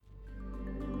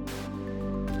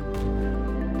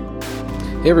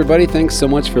Hey everybody, thanks so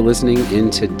much for listening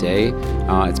in today.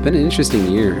 It's been an interesting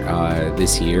year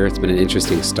this year. It's been an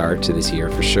interesting start to this year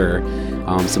for sure.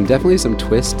 Definitely some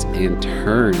twists and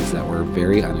turns that were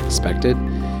very unexpected.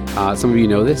 Some of you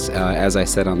know this. As I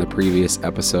said on the previous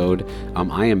episode,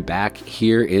 I am back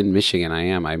here in Michigan.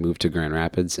 I moved to Grand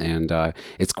Rapids, and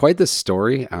it's quite the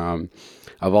story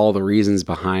of all the reasons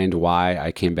behind why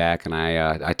I came back, and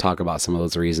I talk about some of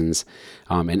those reasons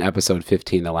in episode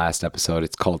 15, the last episode.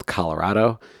 It's called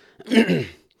Colorado,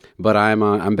 but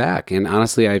I'm back, and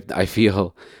honestly, I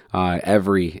feel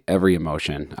every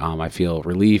emotion. I feel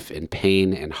relief and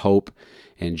pain and hope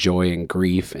and joy and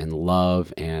grief and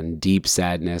love and deep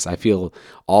sadness. I feel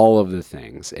all of the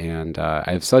things, and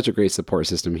I have such a great support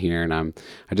system here, and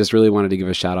I just really wanted to give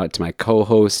a shout out to my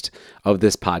co-host of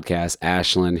this podcast,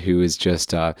 Ashlyn, who is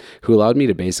just who allowed me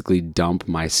to basically dump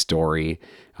my story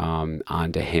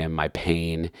onto him, my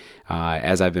pain,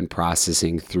 as I've been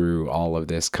processing through all of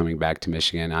this coming back to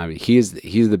Michigan. He's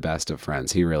the best of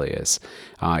friends. He really is.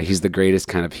 He's the greatest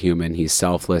kind of human. He's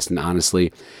selfless, and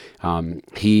honestly,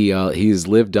 he's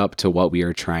lived up to what we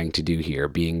are trying to do here,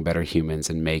 being better humans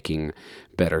and making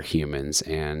better humans.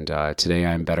 And today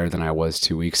I'm better than I was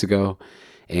 2 weeks ago,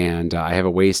 and I have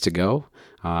a ways to go,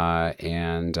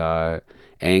 and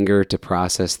anger to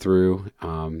process through,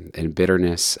 and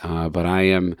bitterness, but I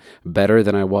am better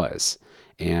than I was.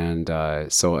 And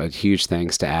so a huge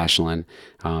thanks to Ashlyn,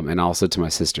 and also to my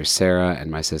sister Sarah and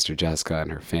my sister Jessica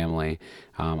and her family.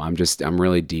 I'm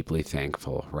really deeply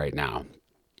thankful right now.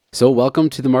 So welcome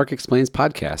to the Mark Explains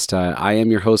podcast. I am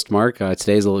your host, Mark.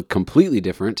 Today's a little completely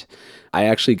different. I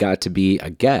actually got to be a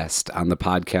guest on the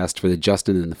podcast for the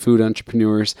Justin and the Food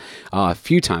Entrepreneurs a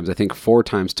few times, I think 4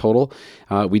 times total.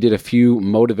 We did a few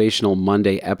Motivational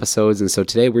Monday episodes, and so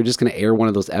today we're just going to air one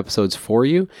of those episodes for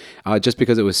you, just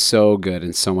because it was so good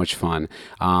and so much fun.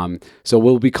 So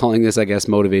we'll be calling this, I guess,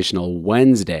 Motivational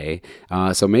Wednesday.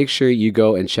 So make sure you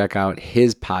go and check out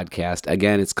his podcast.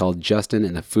 Again, it's called Justin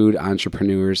and the Food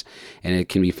Entrepreneurs, and it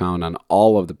can be found on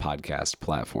all of the podcast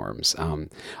platforms.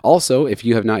 Also, if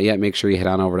you have not yet, make sure you head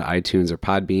on over to iTunes or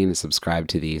Podbean and subscribe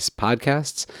to these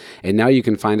podcasts. And now you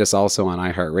can find us also on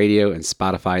iHeartRadio and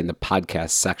Spotify in the podcast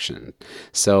section.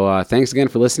 So thanks again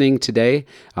for listening today,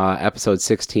 episode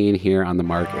 16 here on the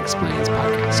Mark Explains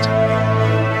podcast.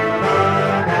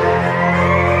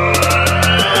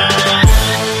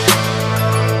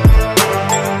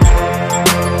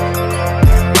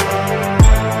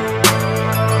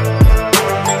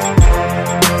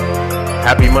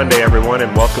 Happy Monday, everyone,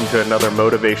 and welcome to another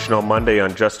Motivational Monday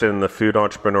on Justin and the Food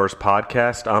Entrepreneurs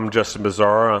podcast. I'm Justin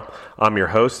Bizzarra. I'm your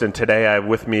host, and today I have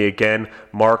with me again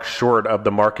Mark Short of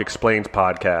the Mark Explains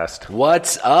podcast.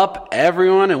 What's up,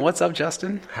 everyone, and what's up,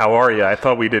 Justin? How are you? I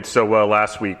thought we did so well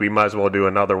last week. We might as well do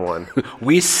another one.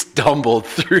 We stumbled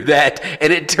through that,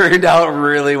 and it turned out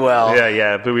really well.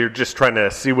 Yeah, but we were just trying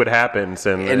to see what happens,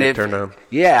 and it turned out.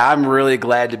 Yeah, I'm really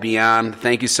glad to be on.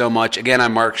 Thank you so much. Again,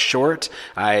 I'm Mark Short.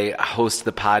 I host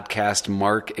the podcast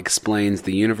Mark Explains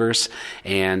the Universe,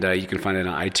 and you can find it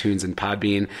on iTunes and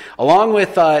Podbean, along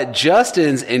with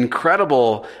Justin's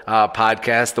incredible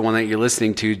podcast, the one that you're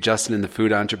listening to, Justin and the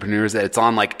Food Entrepreneurs. It's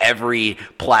on like every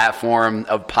platform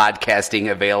of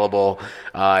podcasting available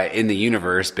in the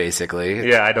universe, basically.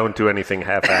 Yeah, I don't do anything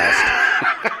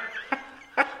half-assed.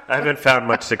 I haven't found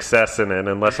much success in it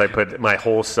unless I put my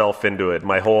whole self into it,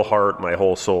 my whole heart, my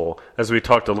whole soul, as we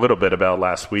talked a little bit about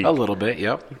last week. A little bit,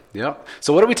 yep.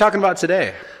 So what are we talking about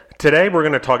today? Today we're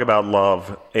going to talk about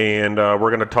love, and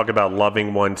we're going to talk about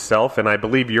loving oneself, and I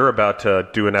believe you're about to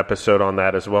do an episode on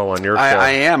that as well on your show. I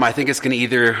am. I think it's going to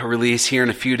either release here in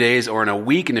a few days or in a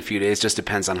week in a few days, just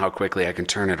depends on how quickly I can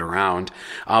turn it around.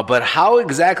 But how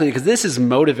exactly, because this is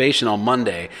Motivational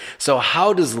Monday, so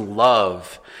how does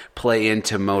love play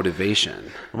into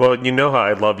motivation? Well, you know how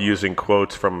I love using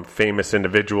quotes from famous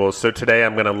individuals. So today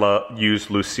I'm going to use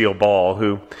Lucille Ball,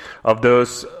 who, of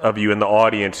those of you in the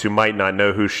audience who might not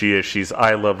know who she is, she's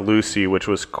I Love Lucy, which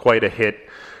was quite a hit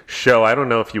show. I don't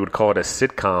know if you would call it a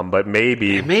sitcom, but maybe.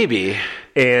 Yeah, maybe.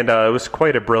 And it was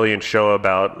quite a brilliant show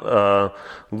about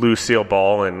Lucille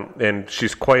Ball, and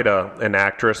she's quite an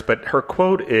actress. But her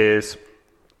quote is,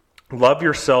 "Love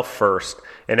yourself first,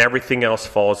 and everything else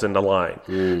falls into line."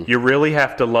 You really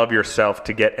have to love yourself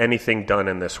to get anything done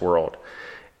in this world.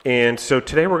 And so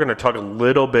today we're going to talk a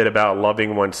little bit about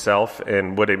loving oneself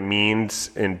and what it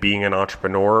means in being an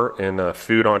entrepreneur and a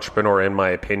food entrepreneur, in my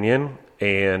opinion.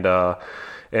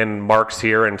 And Mark's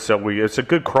here, and so it's a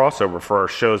good crossover for our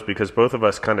shows because both of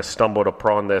us kind of stumbled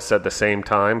upon this at the same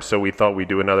time. So we thought we'd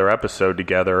do another episode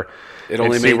together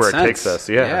and see where it takes us.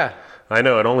 Yeah, I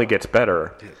know, it only gets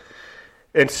better.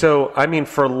 And so, I mean,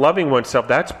 for loving oneself,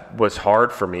 that was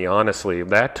hard for me, honestly.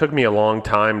 That took me a long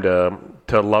time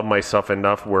to love myself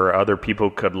enough where other people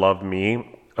could love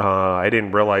me. I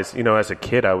didn't realize, as a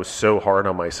kid, I was so hard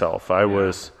on myself. I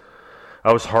was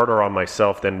harder on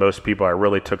myself than most people. I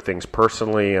really took things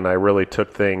personally, and I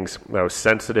was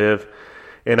sensitive,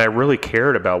 and I really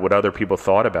cared about what other people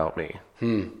thought about me.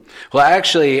 Well,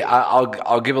 actually,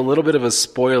 I'll give a little bit of a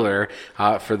spoiler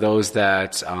for those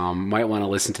that might want to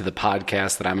listen to the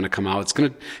podcast that I'm going to come out.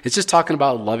 It's just talking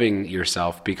about loving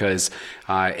yourself, because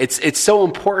it's so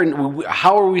important.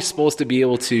 How are we supposed to be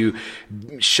able to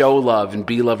show love and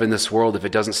be love in this world if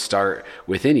it doesn't start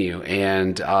within you?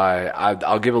 And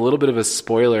I'll give a little bit of a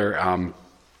spoiler. I'm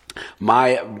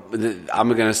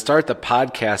going to start the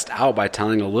podcast out by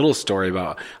telling a little story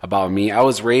about me. I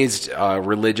was raised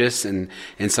religious in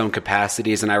some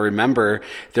capacities, and I remember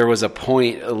there was a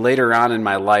point later on in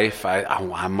my life.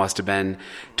 I must have been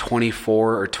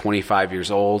 24 or 25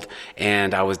 years old,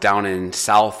 and I was down in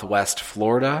Southwest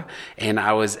Florida, and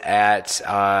I was at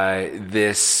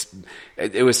this.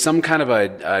 It was some kind of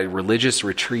a religious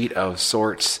retreat of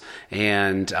sorts,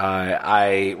 and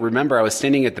I remember I was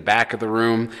standing at the back of the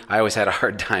room. I always had a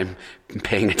hard time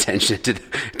paying attention to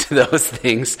those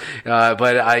things,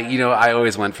 but I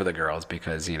always went for the girls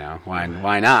because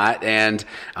why not? And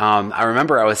I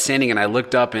remember I was standing and I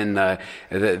looked up, and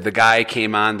the guy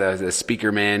came on, the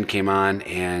speaker man came on,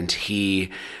 and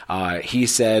he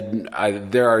said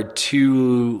there are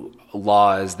two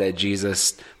laws that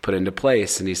Jesus put into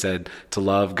place. And he said to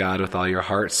love God with all your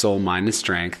heart, soul, mind, and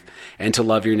strength, and to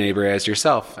love your neighbor as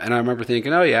yourself. And I remember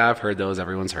thinking, oh yeah, I've heard those.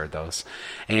 Everyone's heard those.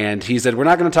 And he said, we're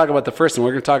not going to talk about the first one.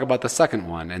 We're going to talk about the second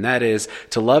one. And that is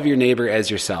to love your neighbor as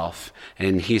yourself.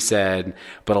 And he said,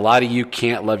 but a lot of you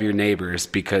can't love your neighbors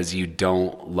because you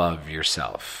don't love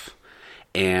yourself.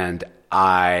 And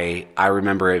I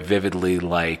remember it vividly,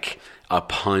 like a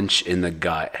punch in the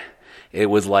gut. It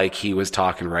was like he was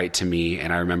talking right to me.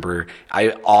 And I remember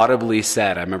I audibly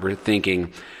said, I remember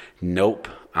thinking, nope,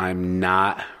 I'm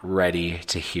not ready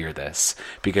to hear this,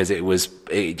 because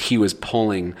he was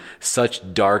pulling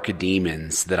such dark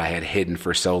demons that I had hidden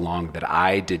for so long that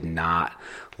I did not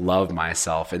love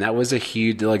myself. And that was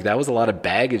that was a lot of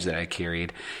baggage that I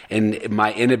carried. And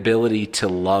my inability to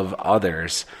love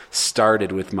others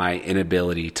started with my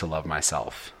inability to love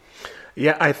myself.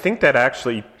 Yeah, I think that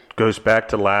actually goes back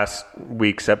to last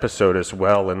week's episode as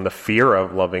well, and the fear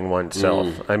of loving oneself.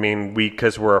 I mean,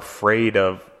 because we're afraid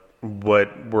of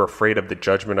the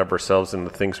judgment of ourselves and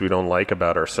the things we don't like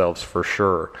about ourselves, for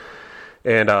sure.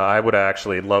 And I would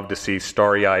actually love to see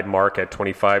starry-eyed Mark at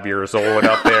 25 years old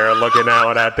up there looking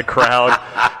out at the crowd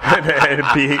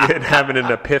and having an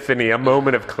epiphany, a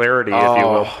moment of clarity, if you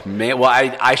will. Man, well,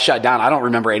 I shut down. I don't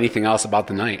remember anything else about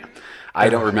the night. I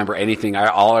don't remember anything.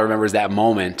 All I remember is that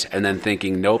moment, and then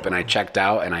thinking, nope, and I checked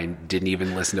out, and I didn't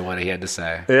even listen to what he had to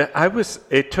say. Yeah, I was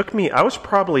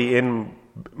probably in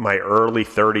my early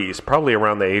 30s, probably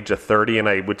around the age of 30, and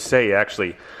I would say,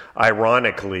 actually,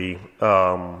 ironically,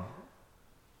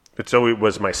 it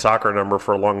was my soccer number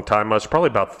for a long time. I was probably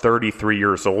about 33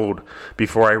 years old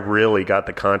before I really got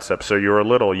the concept. So you were a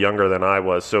little younger than I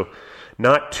was. So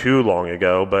not too long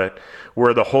ago, but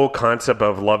where the whole concept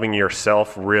of loving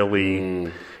yourself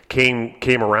really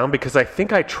came around, because I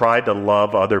think I tried to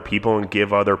love other people and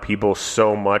give other people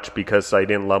so much because I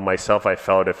didn't love myself. I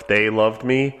felt if they loved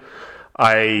me,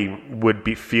 I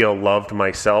would feel loved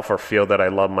myself, or feel that I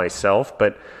love myself.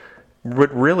 But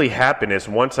what really happened is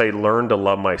once I learned to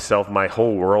love myself, my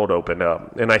whole world opened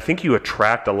up. And I think you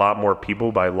attract a lot more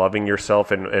people by loving yourself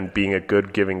and being a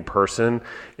good giving person,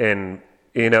 and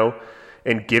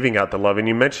and giving out the love. And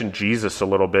you mentioned Jesus a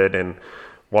little bit, and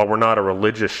while we're not a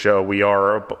religious show, we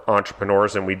are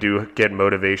entrepreneurs, and we do get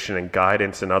motivation and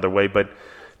guidance another way. But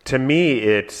to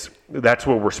me, that's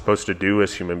what we're supposed to do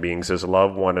as human beings, is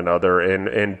love one another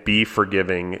and be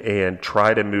forgiving and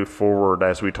try to move forward,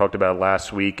 as we talked about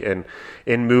last week. And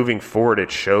in moving forward, it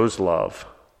shows love.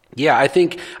 Yeah, I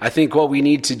think what we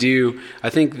need to do, I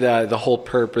think the whole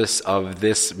purpose of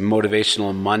this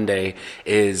Motivational Monday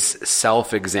is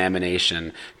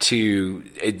self-examination. To,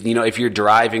 if you're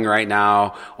driving right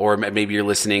now, or maybe you're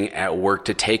listening at work,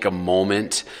 to take a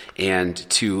moment and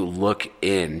to look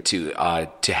in, to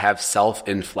have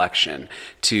self-inflection,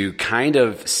 to kind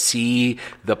of see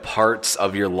the parts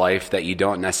of your life that you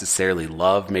don't necessarily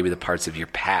love, maybe the parts of your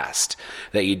past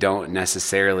that you don't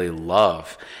necessarily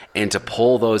love, and to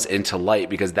pull those into light,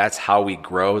 because that's how we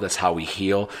grow, that's how we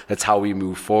heal, that's how we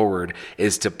move forward,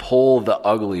 is to pull the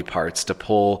ugly parts, to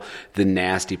pull the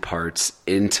nasty parts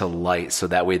into light, so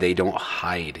that way they don't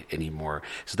hide anymore.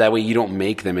 So that way you don't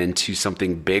make them into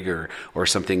something bigger or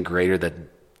something greater than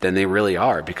they really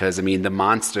are. Because, I mean, the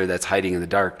monster that's hiding in the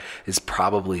dark is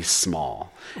probably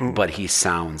small, but he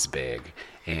sounds big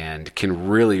and can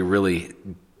really, really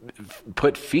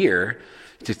put fear,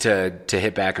 to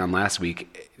hit back on last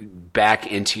week, back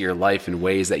into your life in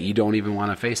ways that you don't even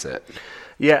want to face it.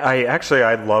 Yeah,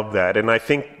 I love that. And I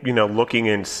think, looking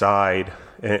inside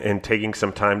and taking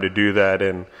some time to do that,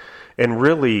 and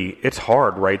really, it's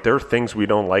hard, right? There are things we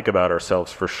don't like about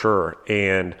ourselves for sure.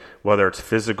 And whether it's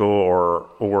physical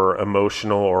or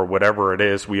emotional or whatever it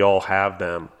is, we all have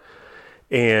them.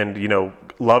 And,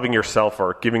 loving yourself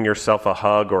or giving yourself a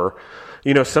hug, or,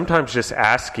 sometimes just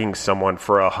asking someone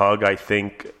for a hug. I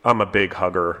think I'm a big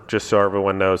hugger, just so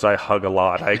everyone knows. I hug a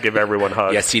lot. I give everyone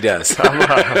hugs. Yes, he does.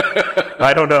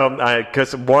 I don't know,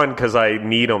 because I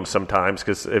need them sometimes,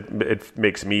 because it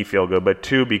makes me feel good, but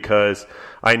two, because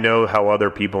I know how other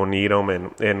people need them,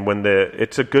 and when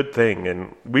it's a good thing,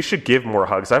 and we should give more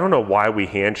hugs. I don't know why we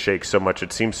handshake so much.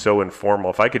 It seems so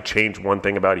informal. If I could change one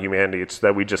thing about humanity, it's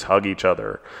that we just hug each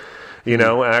other.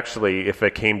 Actually, if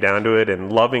it came down to it,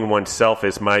 and loving oneself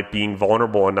is my being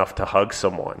vulnerable enough to hug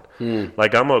someone.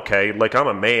 Like, I'm okay. Like, I'm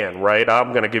a man, right?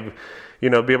 I'm going to give,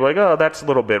 people like, oh, that's a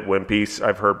little bit wimpy.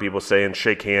 I've heard people say, and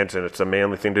shake hands, and it's a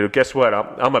manly thing to do. Guess what?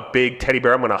 I'm a big teddy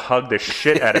bear. I'm going to hug the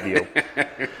shit out of you.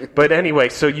 But anyway,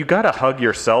 so you got to hug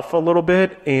yourself a little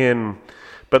bit,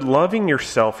 but loving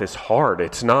yourself is hard.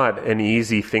 It's not an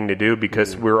easy thing to do,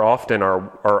 because we're often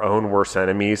our own worst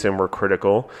enemies, and we're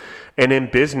critical. And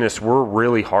in business, we're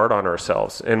really hard on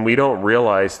ourselves, and we don't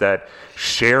realize that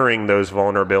sharing those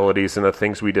vulnerabilities and the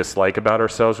things we dislike about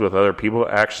ourselves with other people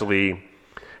actually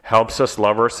helps us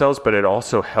love ourselves, but it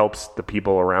also helps the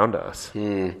people around us.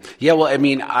 Yeah, well, I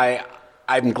mean,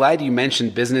 I'm glad you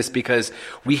mentioned business, because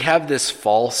we have this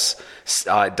false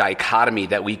dichotomy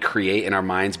that we create in our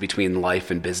minds between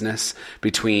life and business,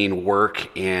 between work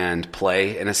and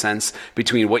play, in a sense,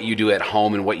 between what you do at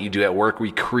home and what you do at work.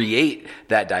 We create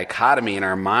that dichotomy in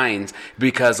our minds,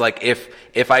 because, like,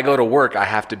 if I go to work, I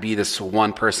have to be this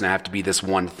one person, I have to be this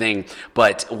one thing,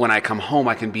 but when I come home,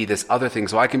 I can be this other thing.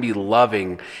 So I can be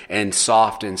loving and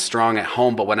soft and strong at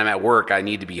home, but when I'm at work, I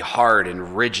need to be hard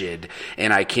and rigid,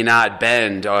 and I cannot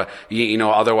bend,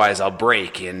 otherwise I'll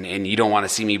break, and you don't want to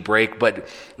see me break. But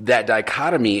that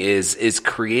dichotomy is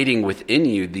creating within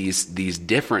you these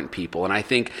different people. And I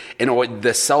think,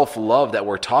 the self-love that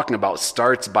we're talking about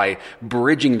starts by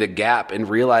bridging the gap and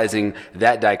realizing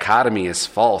that dichotomy is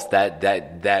false,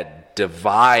 that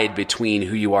divide between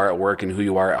who you are at work and who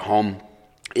you are at home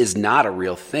is not a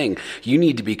real thing. You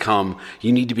need to become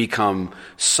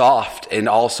soft and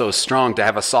also strong, to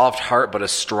have a soft heart but a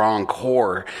strong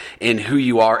core in who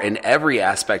you are in every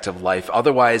aspect of life.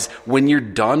 Otherwise, when you're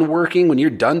done working, when you're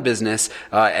done business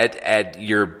at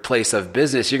your place of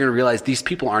business, you're going to realize these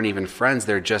people aren't even friends.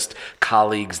 They're just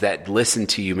colleagues that listen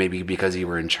to you, maybe because you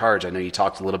were in charge. I know you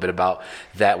talked a little bit about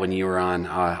that when you were on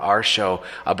our show,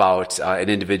 about an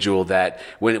individual that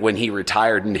when he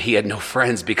retired, and he had no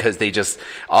friends because they just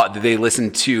they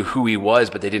listened to who he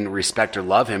was, but they didn't respect or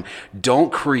love him.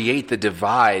 Don't create the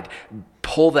divide.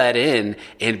 Pull that in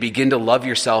and begin to love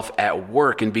yourself at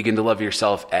work, and begin to love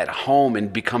yourself at home,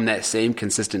 and become that same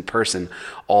consistent person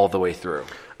all the way through.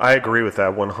 I agree with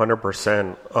that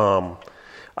 100%.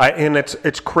 And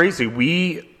it's crazy.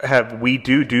 We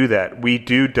do that. We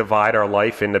do divide our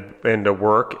life into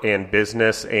work and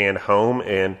business and home,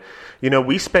 and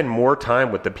we spend more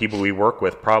time with the people we work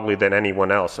with probably than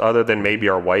anyone else, other than maybe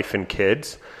our wife and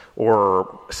kids,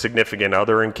 or significant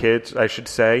other and kids, I should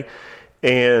say.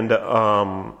 And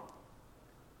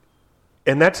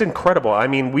that's incredible. I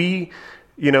mean,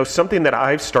 something that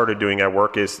I've started doing at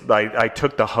work is I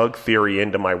took the hug theory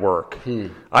into my work.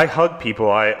 I hug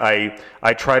people.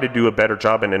 I try to do a better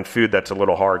job, and in food that's a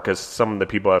little hard, because some of the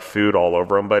people have food all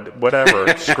over them, but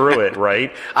whatever, screw it,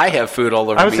 right? I have food all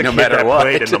over me no matter what.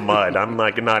 I was a kid that played in the mud. I'm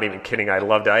like, not even kidding. I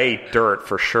loved it. I ate dirt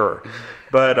for sure.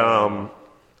 But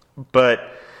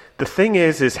the thing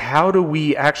is how do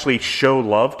we actually show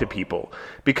love to people?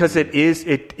 Because it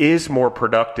is more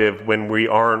productive when we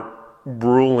aren't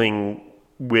ruling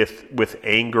with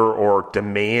anger or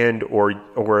demand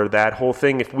or that whole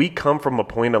thing. If we come from a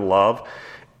point of love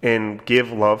and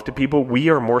give love to people, we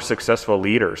are more successful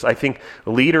leaders. I think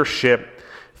leadership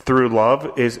through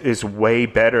love is way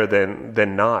better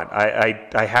than not.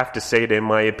 I have to say it, in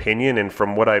my opinion, and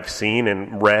from what I've seen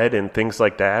and read and things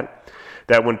like that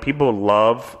when people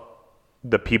love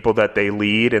the people that they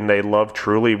lead and they love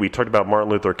truly. We talked about Martin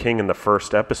Luther King in the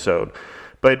first episode,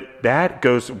 but that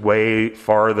goes way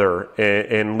farther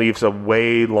and leaves a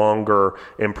way longer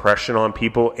impression on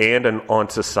people and on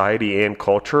society and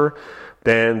culture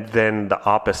than the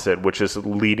opposite, which is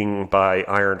leading by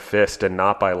iron fist and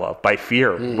not by love, by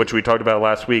fear, which we talked about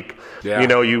last week. Yeah. You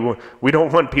know, we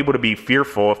don't want people to be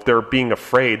fearful. If they're being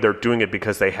afraid, they're doing it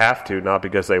because they have to, not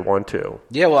because they want to.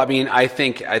 Yeah, well, I mean, I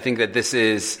think that this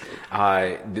is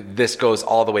this goes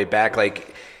all the way back,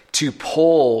 like to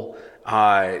pull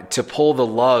the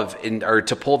love or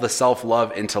to pull the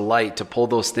self-love into light, to pull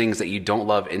those things that you don't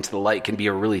love into the light can be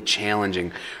a really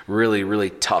challenging, really,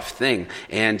 really tough thing.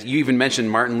 And you even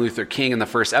mentioned Martin Luther King in the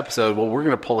first episode. Well, we're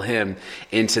going to pull him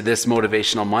into this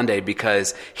Motivational Monday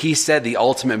because he said the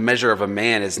ultimate measure of a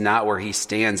man is not where he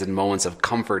stands in moments of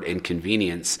comfort and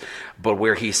convenience, but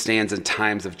where he stands in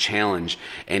times of challenge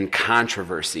and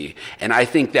controversy. And I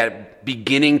think that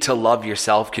beginning to love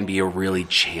yourself can be a really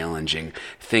challenging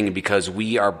thing because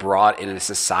we are brought in a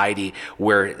society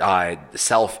where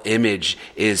self-image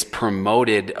is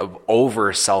promoted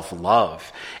over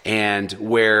self-love, and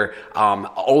where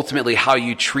ultimately how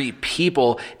you treat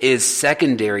people is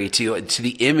secondary to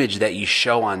the image that you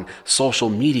show on social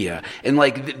media. And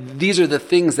these are the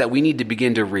things that we need to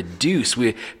begin to reduce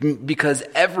because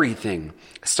everything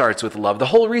starts with love. The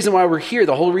whole reason why we're here,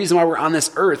 the whole reason why we're on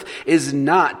this earth is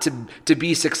not to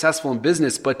be successful in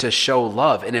business, but to show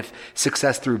love. And if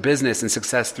success through business and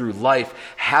success through life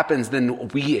happens, then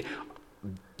we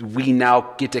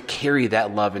now get to carry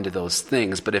that love into those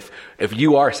things. But if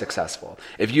you are successful,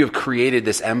 if you have created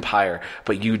this empire,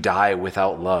 but you die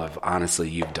without love, honestly,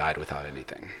 you've died without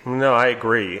anything. No, I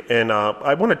agree. And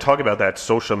I want to talk about that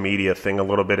social media thing a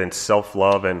little bit and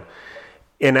self-love. And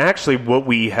actually what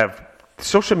we have,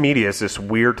 social media is this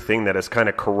weird thing that has kind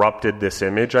of corrupted this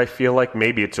image, I feel like.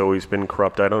 Maybe it's always been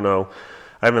corrupt. I don't know.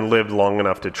 I haven't lived long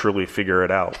enough to truly figure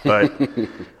it out. But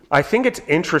I think it's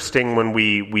interesting when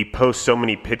we post so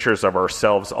many pictures of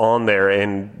ourselves on there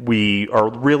and we are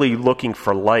really looking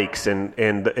for likes. And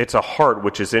it's a heart,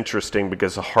 which is interesting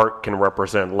because a heart can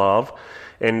represent love.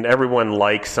 And everyone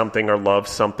likes something or loves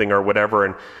something or whatever.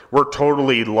 And we're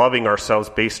totally loving ourselves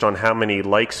based on how many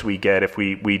likes we get if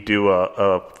we do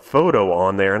a photo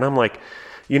on there. And I'm like,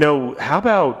 how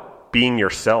about being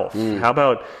yourself? How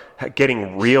about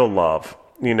getting real love?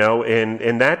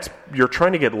 And that's, you're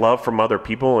trying to get love from other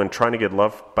people and trying to get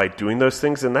love by doing those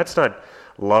things. And that's not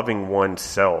loving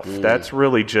oneself. That's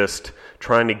really just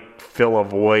trying to fill a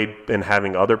void and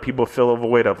having other people fill a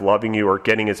void of loving you or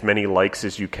getting as many likes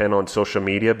as you can on social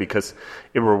media because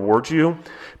it rewards you.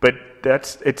 But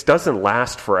it doesn't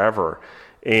last forever.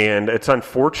 And it's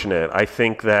unfortunate. I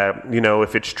think that,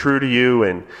 if it's true to you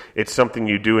and it's something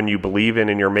you do and you believe in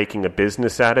and you're making a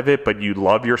business out of it, but you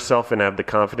love yourself and have the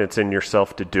confidence in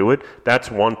yourself to do it, that's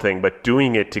one thing. But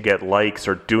doing it to get likes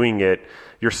or doing it,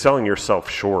 you're selling yourself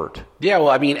short. Yeah,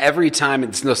 well, I mean, every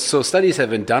time, so studies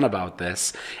have been done about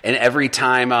this, and every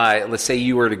time, let's say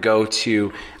you were to go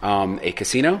to a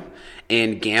casino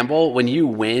and gamble, when you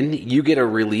win, you get a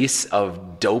release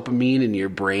of dopamine in your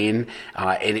brain,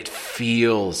 and it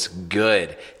feels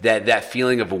good. That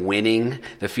feeling of winning,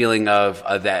 the feeling of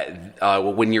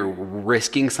when you're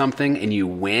risking something and you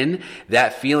win,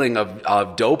 that feeling of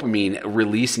dopamine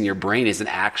release in your brain is an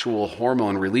actual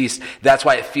hormone release. That's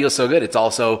why it feels so good. It's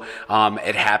also,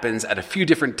 it happens at a few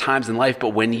different times in life, but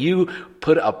when you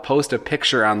post a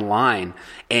picture online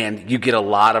and you get a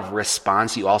lot of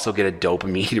response, you also get a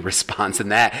dopamine response in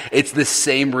that. It's the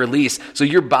same release. So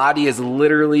your body is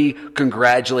literally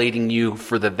congratulating you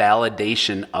for the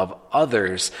validation of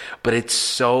others, but it's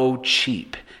so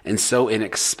cheap and so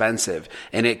inexpensive,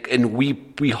 and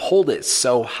we hold it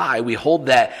so high. We hold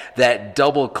that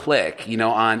double click,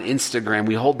 on Instagram.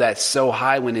 We hold that so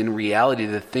high when in reality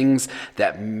the things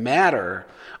that matter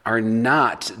are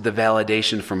not the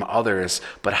validation from others,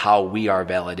 but how we are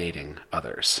validating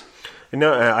others.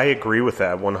 No, I agree with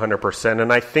that 100%.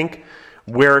 And I think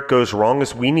where it goes wrong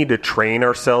is we need to train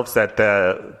ourselves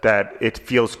that it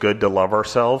feels good to love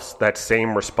ourselves. That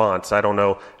same response. I don't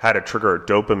know how to trigger a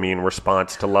dopamine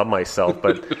response to love myself,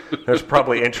 but there's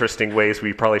probably interesting ways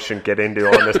we probably shouldn't get into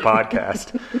on this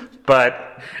podcast.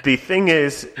 But the thing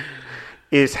is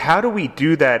how do we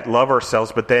do that, love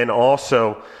ourselves, but then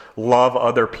also love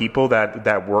other people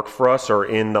that work for us or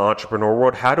in the entrepreneur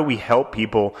world? How do we help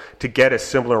people to get a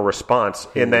similar response?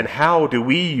 And then how do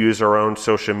we use our own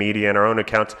social media and our own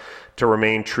accounts to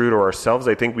remain true to ourselves?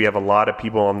 I think we have a lot of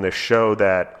people on this show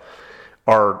that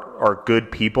are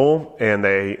good people, and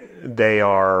they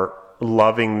are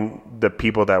loving the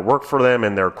people that work for them,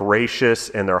 and they're gracious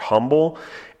and they're humble,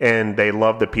 and they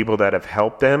love the people that have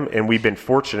helped them. And we've been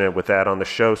fortunate with that on the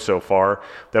show so far,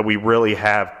 that we really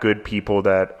have good people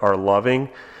that are loving.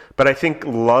 But I think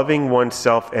loving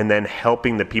oneself and then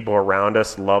helping the people around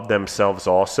us love themselves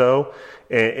also,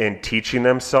 and teaching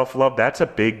them self-love, that's a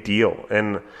big deal.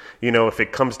 And, you know, if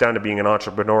it comes down to being an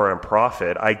entrepreneur and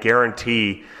profit, I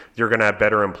guarantee you're going to have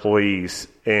better employees,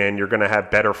 and you're going to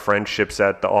have better friendships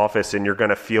at the office, and you're going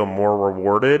to feel more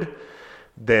rewarded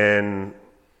than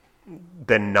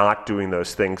not doing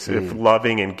those things. If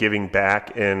loving and giving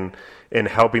back and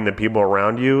helping the people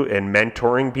around you and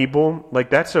mentoring people, like,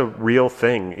 that's a real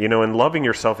thing, you know. And loving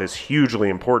yourself is hugely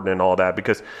important in all that,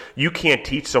 because you can't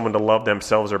teach someone to love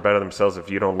themselves or better themselves if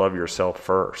you don't love yourself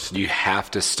first. You have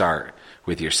to start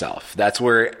with yourself. That's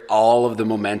where all of the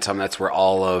momentum, that's where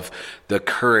all of the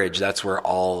courage, that's where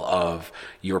all of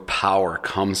your power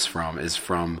comes from, is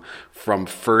from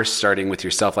first starting with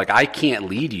yourself. Like, I can't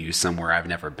lead you somewhere I've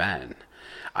never been.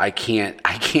 I can't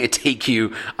take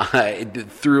you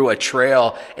through a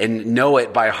trail and know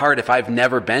it by heart if I've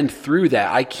never been through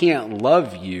that. I can't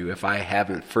love you if I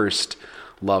haven't first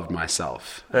loved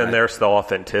myself. And there's the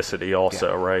authenticity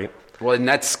also, right? Well, and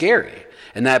that's scary.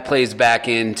 And that plays back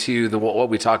into what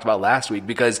we talked about last week,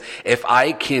 because if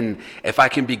I can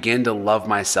begin to love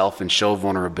myself and show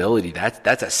vulnerability,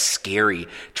 that's a scary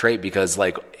trait, because,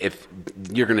 like, if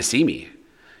you're going to see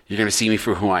me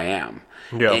for who I am.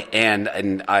 Yeah.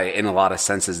 And I, in a lot of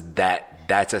senses,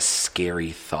 that's a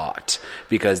scary thought,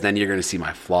 because then you're going to see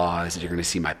my flaws, you're going to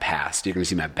see my past, you're going to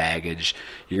see my baggage,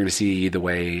 you're going to see the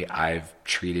way I've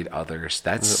treated others.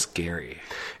 That's scary.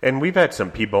 And we've had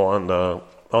some people on the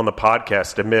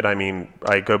podcast admit, I mean,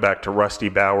 I go back to Rusty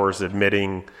Bowers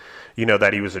admitting, you know,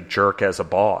 that he was a jerk as a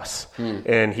boss.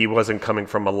 And he wasn't coming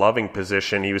from a loving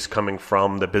position. He was coming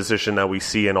from the position that we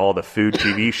see in all the food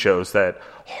TV shows, that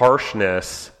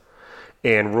harshness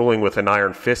and ruling with an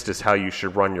iron fist is how you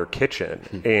should run your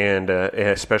kitchen, and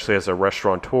especially as a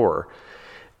restaurateur.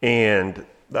 And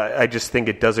I just think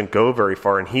it doesn't go very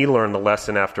far. And he learned the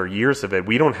lesson after years of it.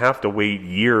 We don't have to wait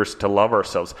years to love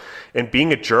ourselves. And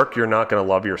being a jerk, you're not going to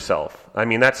love yourself. I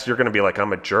mean, you're going to be like,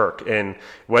 I'm a jerk. And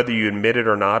whether you admit it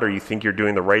or not, or you think you're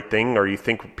doing the right thing, or you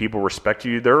think people respect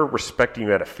you, they're respecting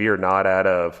you out of fear, not out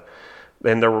of...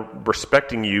 And they're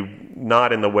respecting you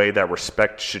not in the way that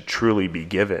respect should truly be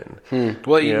given.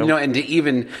 Well, you know, and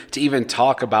to even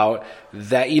talk about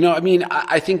that, you know, I mean,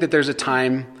 I think that there's a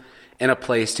time and a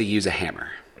place to use a hammer.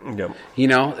 Yep. You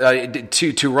know,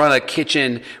 to run a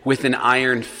kitchen with an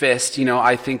iron fist, you know,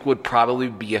 I think would probably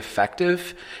be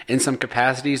effective in some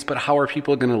capacities, but how are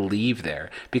people going to leave there?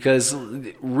 Because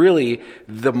really,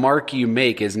 the mark you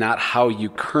make is not how you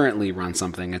currently run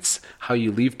something, it's how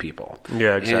you leave people.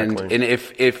 Yeah, exactly. And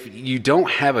if you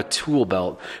don't have a tool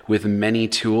belt with many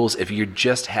tools, if you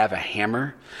just have a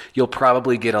hammer, you'll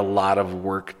probably get a lot of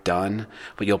work done,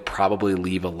 but you'll probably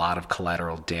leave a lot of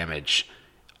collateral damage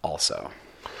also.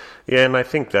 Yeah, and I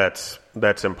think that's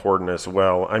important as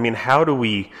well. I mean, how do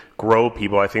we grow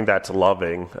people? I think that's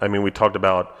loving. I mean, we talked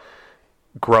about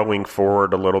growing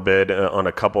forward a little bit on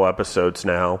a couple episodes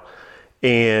now.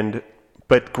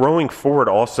 But growing forward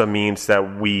also means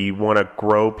that we want to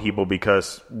grow people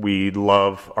because we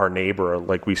love our neighbor,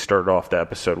 like we started off the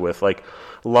episode with. Like,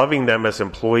 loving them as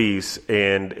employees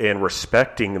and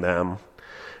respecting them,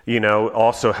 you know,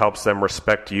 also helps them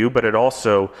respect you, but it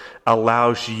also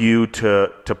allows you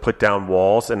to put down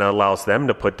walls, and it allows them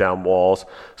to put down walls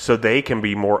so they can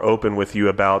be more open with you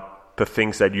about the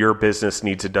things that your business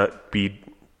needs to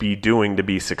be doing to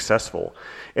be successful.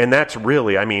 And that's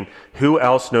really, I mean, who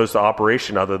else knows the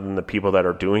operation other than the people that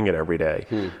are doing it every day?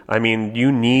 I mean,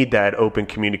 you need that open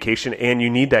communication, and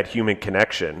you need that human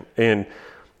connection. And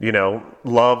you know,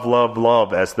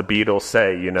 love, as the Beatles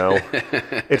say, you know.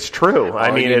 It's true.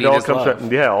 I mean, it all comes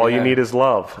from, all you need is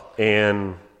love.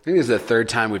 And I think this is the third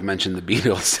time we've mentioned the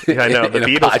Beatles. I know. The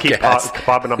Beatles keep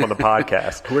popping up on the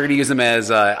podcast. We're going to use them as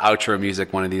outro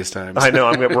music one of these times. I know.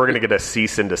 We're going to get a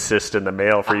cease and desist in the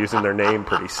mail for using their name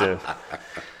pretty soon.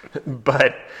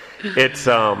 But it's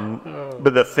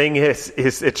but the thing is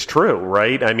it's true,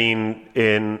 right? I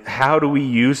mean, how do we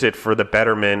use it for the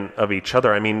betterment of each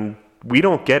other? I mean, we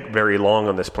don't get very long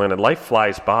on this planet. Life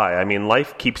flies by. I mean,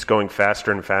 life keeps going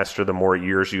faster and faster the more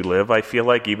years you live, I feel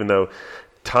like, even though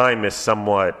time is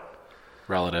somewhat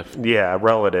relative. Yeah,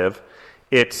 relative.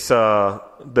 It's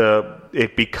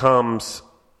it becomes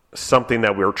something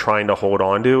that we're trying to hold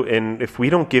on to, and if we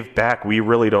don't give back, we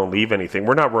really don't leave anything.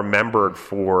 We're not remembered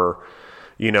for,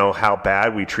 you know, how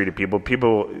bad we treated people.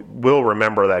 People will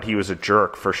remember that he was a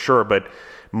jerk for sure, but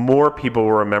more people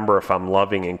will remember if I'm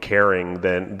loving and caring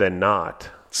than not.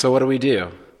 So what do we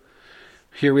do?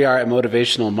 Here we are at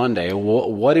Motivational Monday.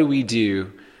 What do we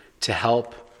do to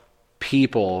help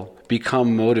people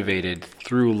become motivated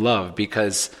through love?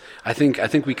 Because I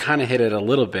think we kind of hit it a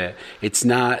little bit. It's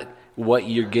not what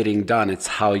you're getting done, it's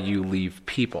how you leave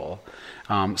people.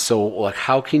 So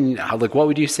like what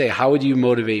would you say? How would you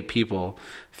motivate people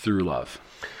through love?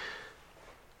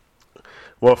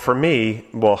 Well, for me,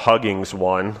 hugging's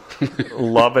one.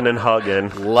 Loving and hugging.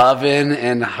 Loving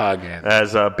and hugging.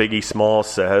 As Biggie Smalls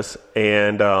says.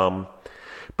 And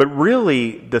but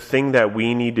really, the thing that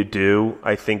we need to do,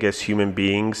 I think, as human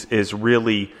beings is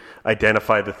really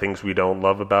identify the things we don't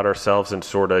love about ourselves and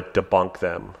sort of debunk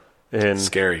them. And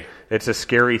scary. It's a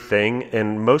scary thing.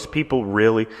 And most people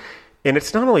really... And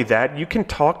it's not only that, you can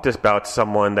talk about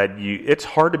someone it's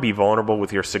hard to be vulnerable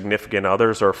with your significant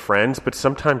others or friends, but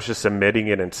sometimes just admitting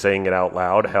it and saying it out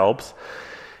loud helps.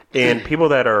 And people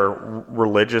that are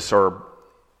religious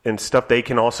and stuff, they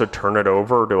can also turn it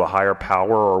over to a higher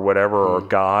power or whatever, or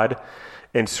God,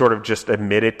 and sort of just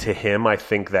admit it to him. I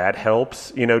think that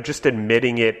helps. Just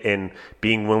admitting it and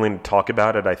being willing to talk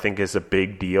about it, I think, is a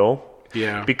big deal.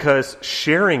 Yeah. Because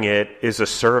sharing it is a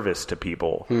service to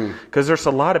people. Because there's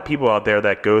a lot of people out there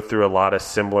that go through a lot of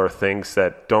similar things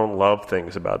that don't love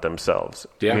things about themselves.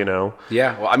 Yeah.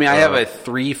 Yeah. Well, I mean, I have a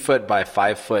 3-foot by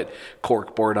 5-foot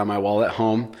cork board on my wall at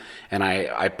home, and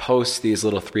I post these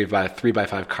little 3 by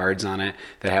 5 cards on it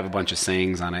that have a bunch of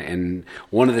sayings on it. And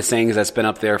one of the sayings that's been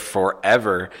up there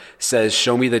forever says,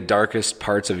 "Show me the darkest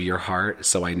parts of your heart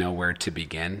so I know where to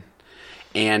begin."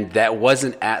 And that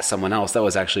wasn't at someone else. That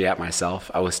was actually at myself.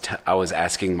 I was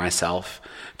asking myself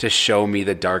to show me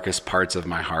the darkest parts of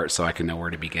my heart so I can know where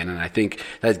to begin. And I think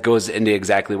that goes into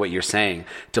exactly what you're saying,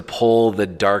 to pull the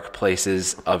dark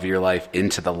places of your life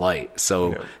into the light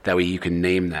so that way you can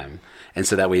name them. And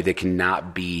so that way they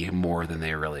cannot be more than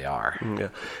they really are. Yeah.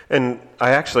 And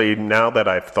I actually, now that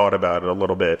I've thought about it a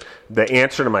little bit, the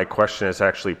answer to my question is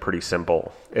actually pretty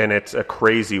simple. And it's a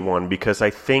crazy one, because I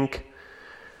think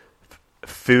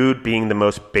food being one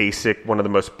of the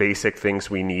most basic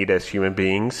things we need as human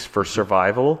beings for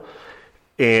survival,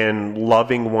 and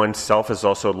loving oneself is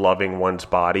also loving one's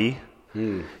body.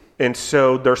 And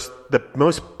so there's the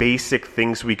most basic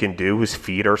things we can do is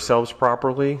feed ourselves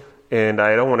properly. And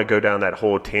I don't want to go down that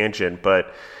whole tangent,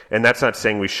 and that's not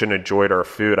saying we shouldn't enjoy our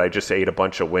food. I just ate a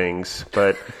bunch of wings,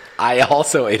 but I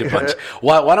also ate a bunch.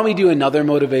 Why don't we do another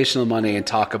Motivational Monday and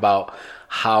talk about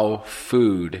how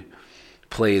food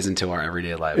plays into our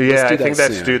everyday life? Yeah, I think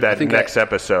let's do that next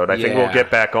episode. I think we'll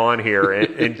get back on here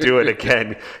and do it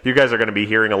again. You guys are going to be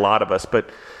hearing a lot of us, but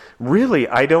really,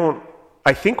 I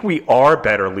think we are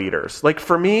better leaders. Like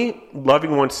for me,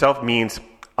 loving oneself means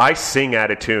I sing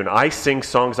out of tune. I sing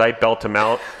songs, I belt them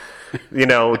out.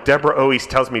 Deborah always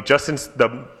tells me, Justin's the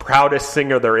proudest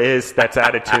singer there is that's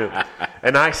out of tune.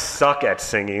 And I suck at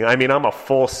singing. I mean, I'm a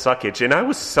full suckage. And I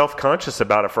was self-conscious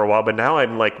about it for a while, but now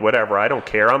I'm like, whatever, I don't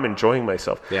care. I'm enjoying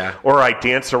myself. Yeah. Or I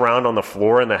dance around on the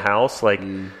floor in the house.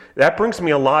 That brings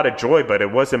me a lot of joy, but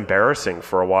it was embarrassing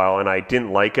for a while, and I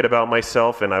didn't like it about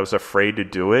myself, and I was afraid to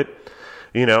do it.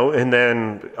 And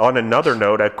then on another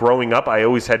note, growing up, I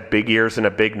always had big ears and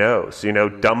a big nose.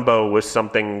 Dumbo was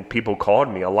something people called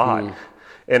me a lot.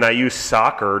 And I used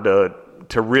soccer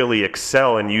to really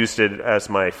excel, and used it as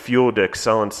my fuel to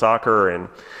excel in soccer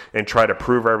and try to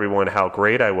prove everyone how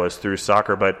great I was through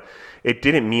soccer. But it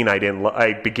didn't mean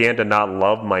I began to not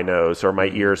love my nose or my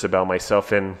ears about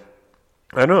myself. And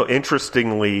I don't know,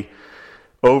 interestingly,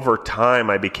 over time,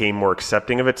 I became more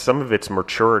accepting of it. Some of it's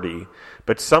maturity,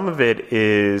 but some of it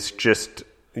is just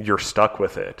you're stuck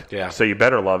with it. Yeah. So you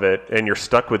better love it, and you're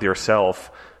stuck with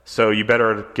yourself. So you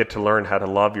better get to learn how to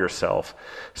love yourself.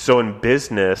 So in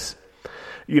business,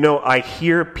 I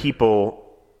hear people,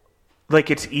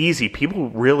 it's easy. People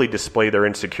really display their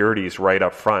insecurities right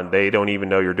up front. They don't even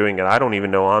know you're doing it. I don't even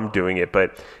know I'm doing it,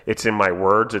 but it's in my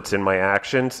words, it's in my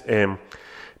actions. And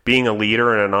being a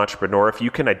leader and an entrepreneur, if you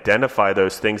can identify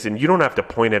those things, and you don't have to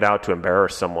point it out to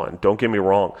embarrass someone, don't get me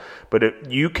wrong, but if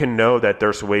you can know that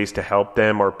there's ways to help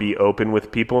them or be open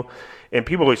with people. And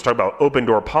people always talk about open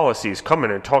door policies, come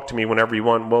in and talk to me whenever you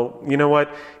want. Well, you know what?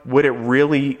 What it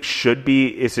really should be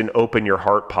is an open your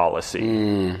heart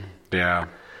policy. Yeah.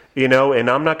 And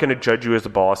I'm not going to judge you as a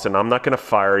boss, and I'm not going to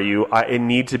fire you. It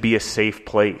needs to be a safe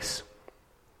place.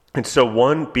 And so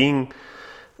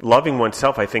loving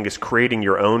oneself, I think, is creating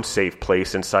your own safe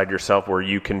place inside yourself where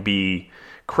you can be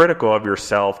critical of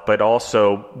yourself, but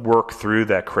also work through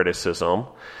that criticism.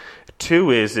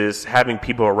 2 is having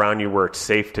people around you where it's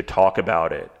safe to talk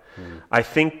about it. I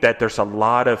think that there's a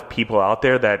lot of people out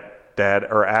there that that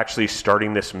are actually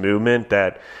starting this movement,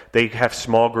 that they have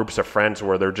small groups of friends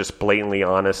where they're just blatantly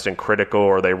honest and critical,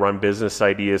 or they run business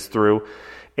ideas through,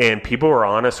 and people are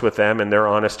honest with them and they're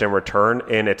honest in return,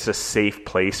 and it's a safe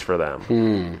place for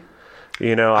them.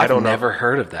 You know, I don't know. I've never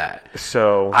heard of that.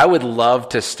 So I would love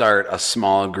to start a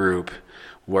small group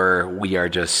where we are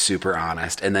just super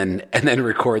honest, and then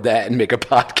record that and make a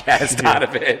podcast out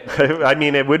of it. I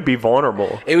mean, it would be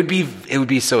vulnerable. It would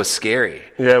be so scary.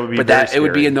 Yeah, it would be. But very it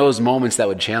would be scary. in those moments that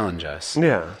would challenge us.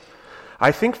 Yeah.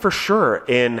 I think for sure.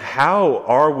 And how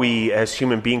are we as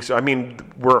human beings? I mean,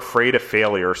 we're afraid of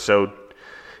failure. So,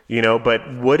 you know,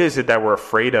 but what is it that we're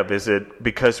afraid of? Is it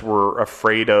because we're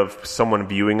afraid of someone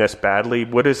viewing us badly?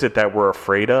 What is it that we're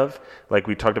afraid of? Like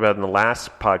we talked about in the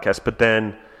last podcast. But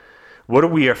then what are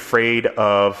we afraid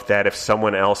of that if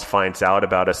someone else finds out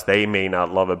about us, they may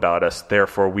not love about us,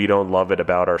 therefore we don't love it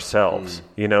about ourselves?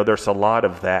 You know, there's a lot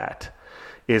of that.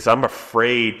 Is I'm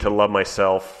afraid to love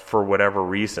myself for whatever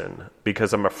reason,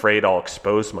 because I'm afraid I'll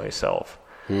expose myself.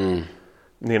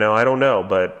 You know, I don't know,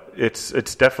 but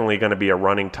it's definitely going to be a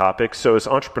running topic. So as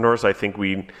entrepreneurs, I think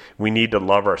we need to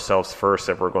love ourselves first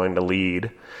if we're going to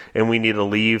lead, and we need to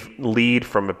lead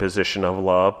from a position of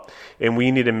love, and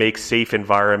we need to make safe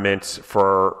environments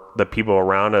for the people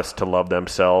around us to love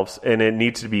themselves, and it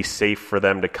needs to be safe for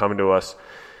them to come to us.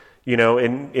 You know,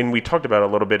 and we talked about it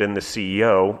a little bit in the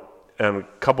CEO, a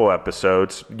couple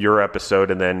episodes, your episode,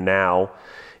 and then now,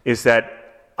 is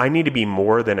that I need to be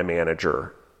more than a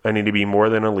manager. I need to be more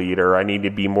than a leader. I need to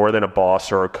be more than a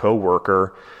boss or a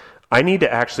coworker. I need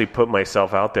to actually put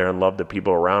myself out there and love the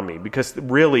people around me, because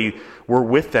really we're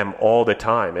with them all the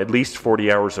time, at least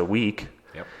 40 hours a week.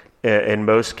 In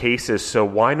most cases. So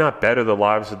why not better the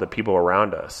lives of the people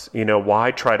around us? You know, why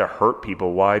try to hurt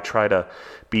people? Why try to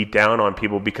be down on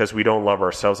people because we don't love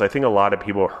ourselves? I think a lot of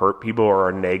people hurt people or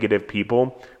are negative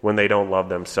people when they don't love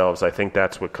themselves. I think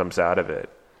that's what comes out of it.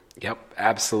 Yep,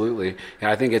 absolutely. Yeah,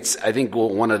 I think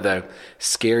one of the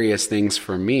scariest things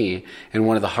for me, and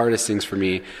one of the hardest things for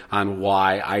me on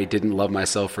why I didn't love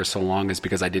myself for so long, is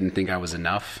because I didn't think I was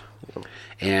enough.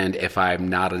 And if I'm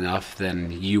not enough,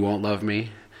 then you won't love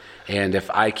me. And if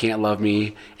I can't love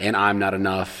me and I'm not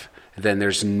enough, then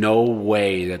there's no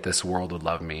way that this world would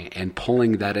love me. And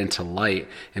pulling that into light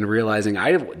and realizing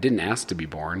I didn't ask to be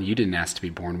born. You didn't ask to be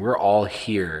born. We're all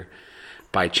here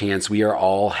by chance. We are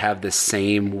all have the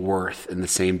same worth and the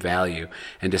same value.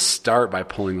 And to start by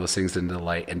pulling those things into the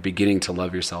light and beginning to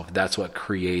love yourself, that's what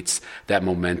creates that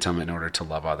momentum in order to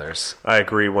love others. I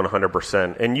agree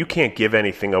 100%. And you can't give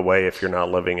anything away if you're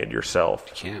not living it yourself.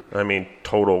 You can't. I mean,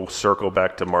 total circle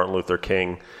back to Martin Luther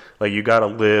King. Like, you got to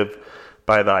live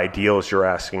by the ideals you're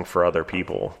asking for other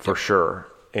people, for sure.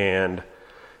 And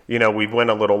you know, we went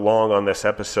a little long on this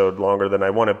episode, longer than I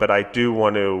wanted, but I do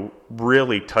want to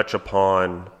really touch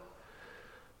upon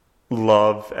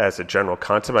love as a general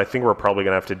concept. I think we're probably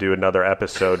going to have to do another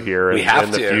episode here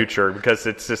in the future, because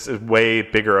it's just way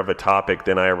bigger of a topic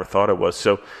than I ever thought it was.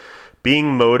 So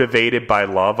being motivated by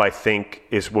love, I think,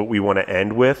 is what we want to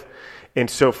end with. And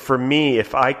so for me,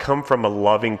 if I come from a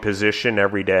loving position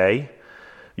every day,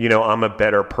 you know, I'm a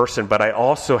better person, but I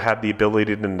also have the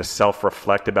ability to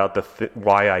self-reflect about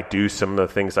why I do some of the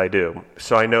things I do.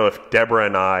 So I know if Deborah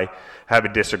and I have a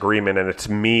disagreement and it's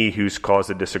me who's caused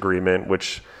the disagreement,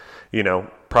 which, you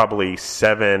know, probably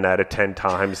 7 out of 10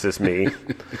 times is me,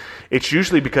 it's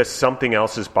usually because something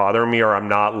else is bothering me, or I'm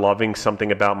not loving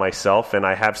something about myself, and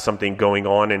I have something going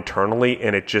on internally,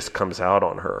 and it just comes out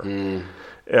on her.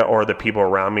 Or the people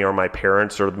around me, or my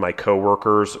parents, or my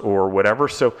coworkers, or whatever.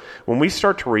 So when we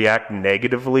start to react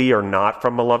negatively or not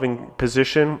from a loving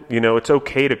position, you know, it's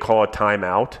okay to call a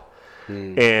timeout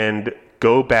and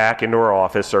go back into our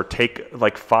office, or take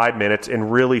like 5 minutes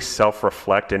and really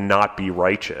self-reflect and not be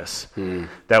righteous.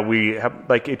 That we have,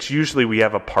 like, it's usually we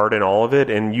have a part in all of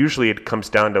it, and usually it comes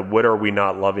down to what are we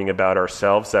not loving about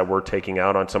ourselves that we're taking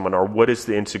out on someone, or what is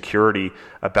the insecurity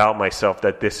about myself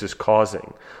that this is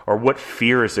causing, or what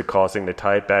fear is it causing, to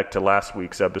tie it back to last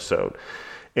week's episode.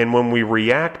 And when we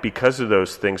react because of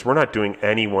those things, we're not doing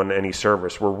anyone any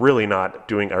service. We're really not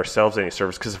doing ourselves any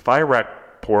service, because if I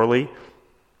react poorly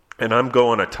and I'm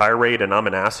going a tirade and I'm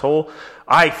an asshole,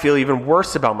 I feel even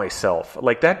worse about myself.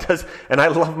 Like, that does, and I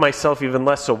love myself even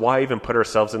less, so why even put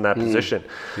ourselves in that position?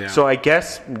 Yeah. So I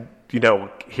guess, you know,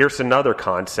 here's another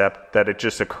concept that it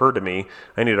just occurred to me.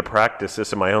 I need to practice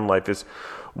this in my own life, is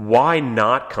why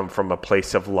not come from a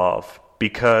place of love?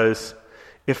 Because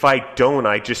if I don't,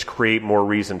 I just create more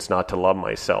reasons not to love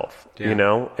myself, you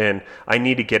know? And I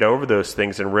need to get over those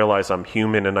things and realize I'm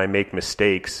human and I make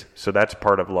mistakes. So that's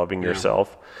part of loving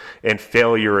yourself. And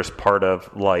failure is part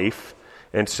of life.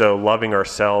 And so loving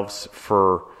ourselves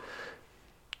for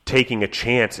taking a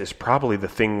chance is probably the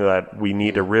thing that we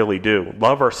need to really do.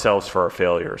 Love ourselves for our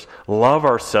failures. Love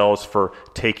ourselves for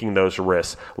taking those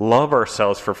risks. Love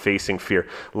ourselves for facing fear.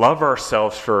 Love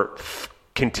ourselves for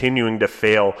continuing to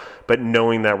fail, but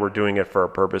knowing that we're doing it for a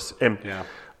purpose. And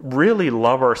really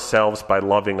love ourselves by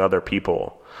loving other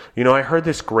people. You know, I heard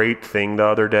this great thing the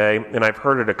other day, and I've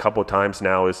heard it a couple of times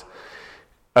now, is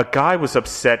a guy was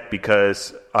upset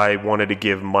because I wanted to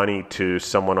give money to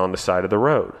someone on the side of the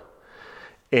road.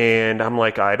 And I'm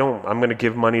like, I'm going to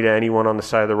give money to anyone on the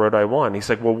side of the road I want. He's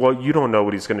like, well, you don't know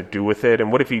what he's going to do with it. And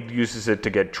what if he uses it to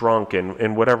get drunk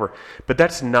and whatever? But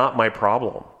that's not my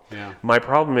problem. Yeah. My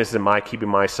problem is, am I keeping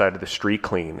my side of the street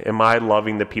clean? Am I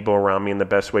loving the people around me in the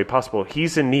best way possible?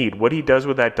 He's in need. What he does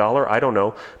with that dollar, I don't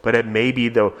know. But it may be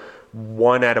the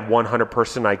 1 out of 100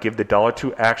 person I give the dollar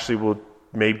to actually will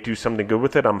maybe do something good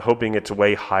with it. I'm hoping it's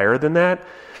way higher than that.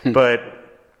 But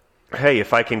hey,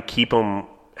 if I can keep them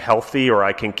healthy, or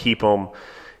I can keep them,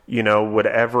 you know,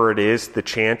 whatever it is, the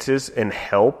chances, and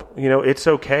help, you know, it's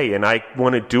okay. And I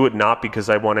want to do it not because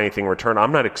I want anything in return.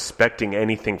 I'm not expecting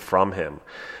anything from him.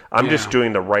 I'm just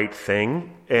doing the right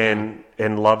thing and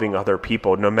loving other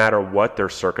people, no matter what their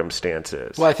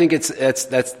circumstances. Well, I think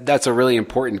that's a really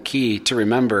important key to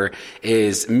remember,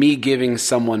 is me giving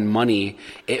someone money.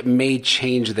 It may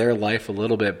change their life a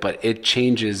little bit, but it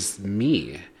changes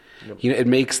me. You know, it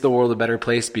makes the world a better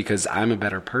place because I'm a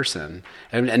better person.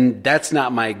 And that's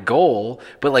not my goal,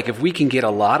 but like if we can get a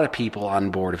lot of people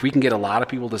on board, if we can get a lot of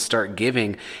people to start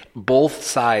giving, both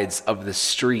sides of the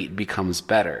street becomes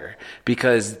better,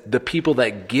 because the people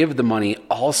that give the money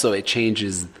also, it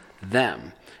changes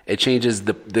them. It changes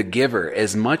the giver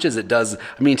as much as it does.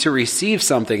 I mean, to receive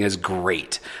something is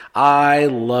great. I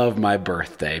love my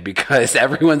birthday because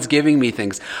everyone's giving me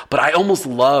things, but I almost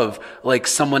love like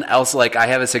someone else. Like I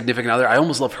have a significant other. I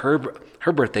almost love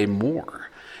her birthday more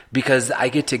because I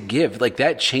get to give. Like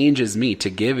that changes me. To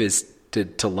give is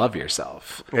to love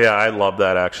yourself. Yeah, I love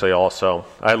that actually also.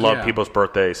 I love people's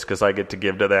birthdays because I get to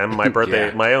give to them. My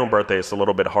birthday, my own birthday is a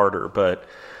little bit harder, but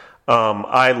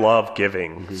I love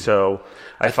giving. Mm-hmm. So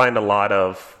I find a lot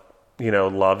of, you know,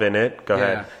 love in it. Go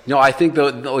ahead. No, I think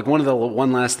like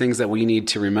one last things that we need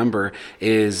to remember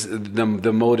is the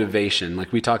motivation.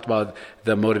 Like we talked about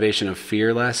the motivation of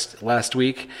fear last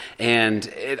week,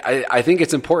 and I think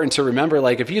it's important to remember,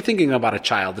 like if you're thinking about a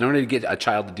child, in order to get a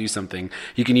child to do something,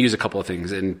 you can use a couple of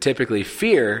things, and typically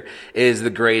fear is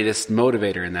the greatest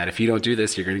motivator in that. If you don't do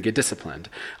this, you're going to get disciplined.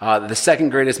 The second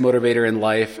greatest motivator in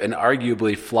life, and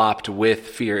arguably flopped with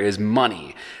fear, is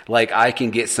money. Like I can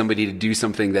get somebody to do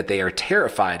something that they are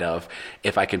terrified of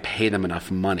if I can pay them enough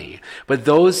money. But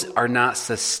those are not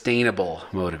sustainable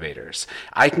motivators.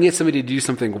 I can get somebody to do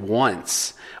something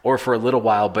once or for a little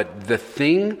while, but the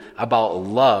thing about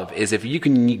love is if you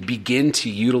can begin to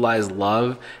utilize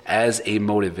love as a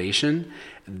motivation,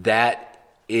 that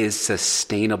is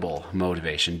sustainable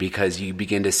motivation, because you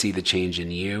begin to see the change in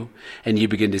you and you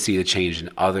begin to see the change in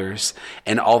others,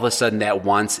 and all of a sudden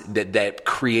that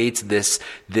creates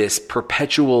this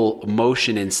perpetual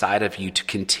motion inside of you to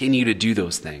continue to do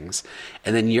those things,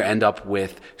 and then you end up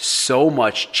with so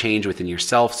much change within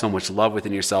yourself, so much love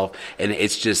within yourself, and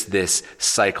it's just this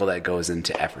cycle that goes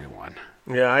into everyone.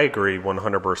 Yeah, I agree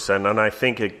 100%, and I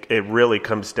think it really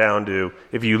comes down to,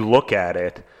 if you look at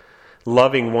it,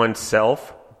 loving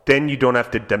oneself, then you don't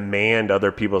have to demand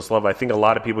other people's love. I think a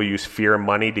lot of people use fear and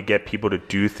money to get people to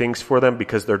do things for them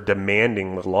because they're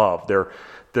demanding the love.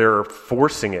 They're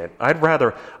forcing it.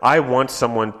 I want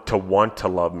someone to want to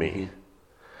love me. Mm-hmm.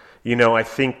 You know, I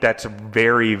think that's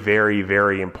very, very,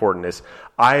 very important, is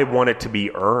I want it to be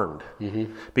earned.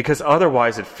 Mm-hmm. Because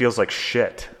otherwise it feels like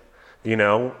shit, you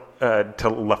know?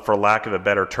 For lack of a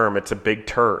better term, it's a big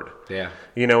turd. Yeah.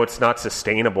 You know, it's not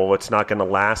sustainable. It's not going to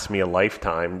last me a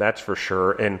lifetime, that's for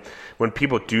sure. And when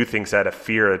people do things out of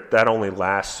fear, that only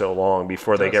lasts so long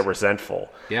before they get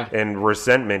resentful. Yeah. And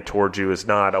resentment towards you is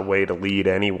not a way to lead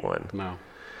anyone. No.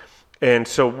 And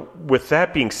so with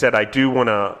that being said, I do want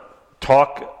to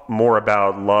talk more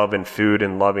about love and food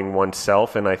and loving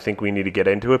oneself, and I think we need to get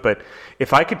into it. But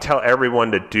if I could tell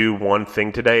everyone to do one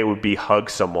thing today, it would be hug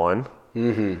someone.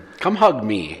 Mm-hmm. Come hug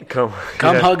me. Come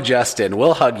hug Justin.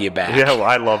 We'll hug you back. Yeah, well,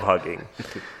 I love hugging.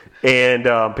 And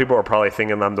people are probably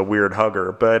thinking I'm the weird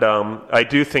hugger. But I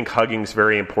do think hugging is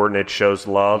very important. It shows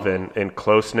love and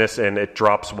closeness, and it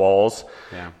drops walls.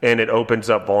 Yeah. And it opens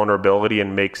up vulnerability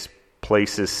and makes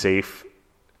places safe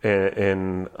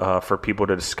and for people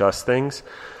to discuss things.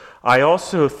 I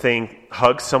also think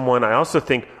hug someone. I also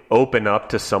think open up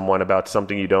to someone about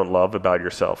something you don't love about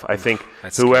yourself. I think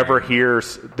That's whoever scary.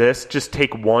 hears this, just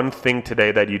take one thing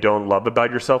today that you don't love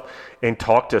about yourself and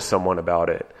talk to someone about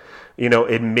it. You know,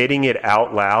 admitting it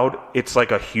out loud, it's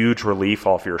like a huge relief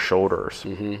off your shoulders.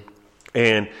 Mm-hmm.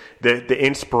 And the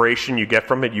inspiration you get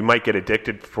from it, you might get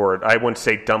addicted for it. I wouldn't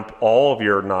say dump all of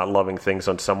your not loving things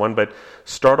on someone, but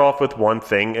start off with one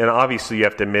thing. And obviously you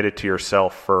have to admit it to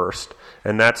yourself first.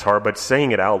 And that's hard, but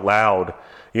saying it out loud,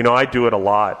 you know, I do it a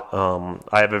lot.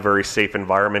 I have a very safe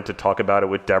environment to talk about it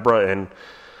with Deborah, and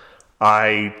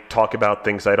I talk about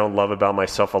things I don't love about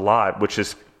myself a lot, which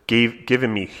has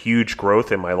given me huge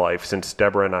growth in my life since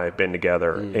Deborah and I have been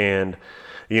together. And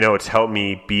you know, it's helped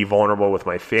me be vulnerable with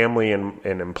my family and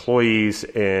employees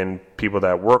and people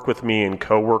that work with me and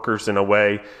coworkers in a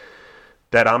way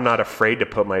that I'm not afraid to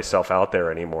put myself out there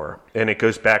anymore. And it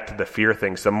goes back to the fear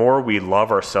things. The more we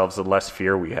love ourselves, the less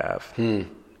fear we have.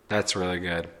 That's really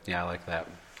good. Yeah, I like that.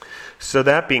 So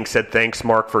that being said, thanks,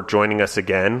 Mark, for joining us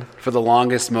again. For the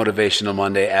longest Motivational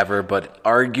Monday ever, but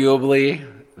arguably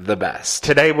the best.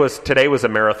 Today was a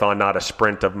marathon, not a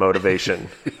sprint of motivation.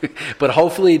 But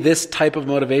hopefully this type of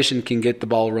motivation can get the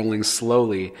ball rolling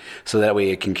slowly so that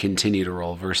way it can continue to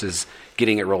roll versus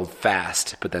getting it rolled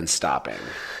fast but then stopping.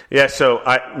 Yeah, so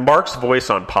Mark's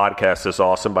voice on podcasts is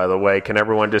awesome, by the way. Can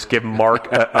everyone just give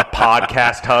Mark a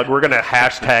podcast hug? We're going to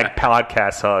hashtag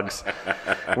podcast hugs.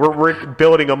 We're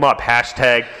building them up.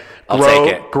 Hashtag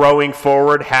growing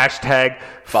forward. Hashtag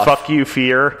Fuff. fuck you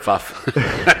fear. Fuff.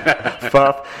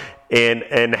 Fuff.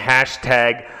 And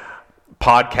hashtag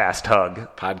podcast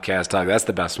hug. Podcast hug. That's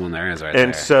the best one there is right there.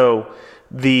 And so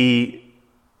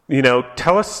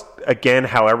tell us again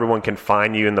how everyone can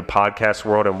find you in the podcast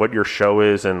world and what your show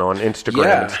is and on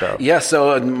Instagram and stuff. Yeah,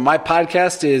 so my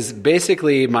podcast is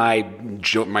basically my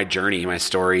journey, my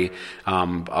story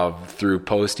through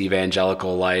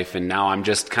post-evangelical life. And now I'm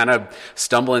just kind of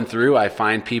stumbling through. I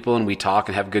find people and we talk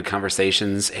and have good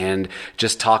conversations and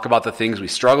just talk about the things we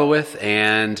struggle with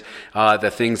and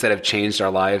the things that have changed our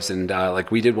lives. And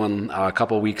like we did one a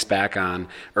couple of weeks back on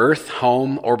Earth,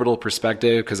 Home, Orbital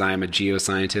Perspective, because I am a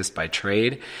geoscientist by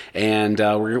trade. And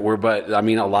a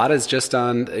lot is just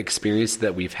on experience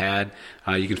that we've had.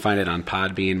 You can find it on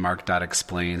Podbean,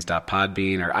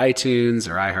 mark.explains.podbean, or iTunes,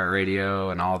 or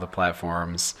iHeartRadio, and all the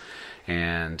platforms.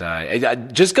 And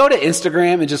just go to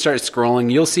Instagram and just start scrolling.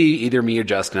 You'll see either me or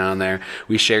Justin on there.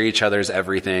 We share each other's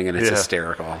everything, and it's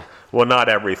hysterical. Well, not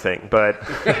everything, but...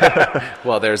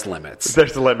 Well, there's limits.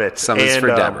 There's limits. Some is for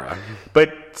Deborah.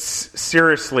 But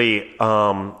seriously...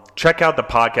 check out the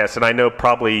podcast, and I know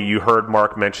probably you heard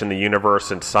Mark mention the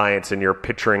universe and science, and you're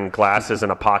picturing glasses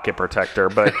and a pocket protector,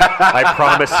 but I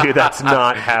promise you that's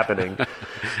not happening.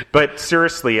 But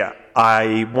seriously,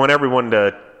 I want everyone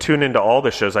to tune into all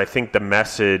the shows. I think the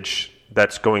message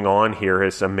that's going on here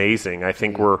is amazing. I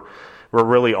think we're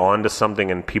really on to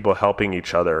something and people helping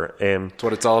each other. And that's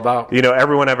what it's all about. You know,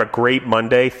 everyone have a great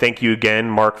Monday. Thank you again,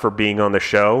 Mark, for being on the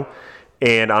show.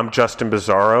 And I'm Justin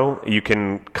Bizzarro. You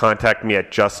can contact me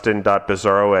at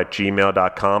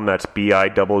justin.bizzarro@gmail.com. That's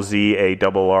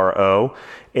BIZZARRO.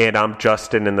 And I'm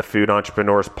Justin and the Food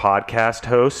Entrepreneurs podcast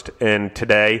host. And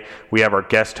today we have our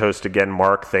guest host again,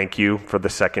 Mark. Thank you for the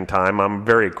second time. I'm a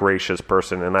very gracious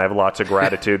person, and I have lots of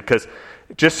gratitude because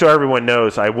just so everyone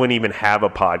knows, I wouldn't even have a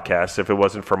podcast if it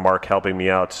wasn't for Mark helping me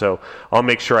out. So I'll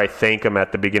make sure I thank him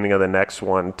at the beginning of the next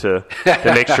one to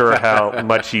make sure how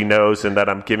much he knows and that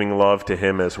I'm giving love to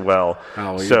him as well.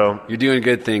 Oh, well, you're doing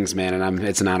good things, man, and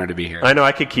it's an honor to be here. I know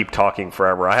I could keep talking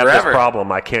forever. I have this problem.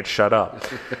 I can't shut up.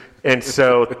 And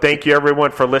so thank you,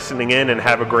 everyone, for listening in, and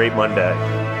have a great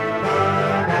Monday.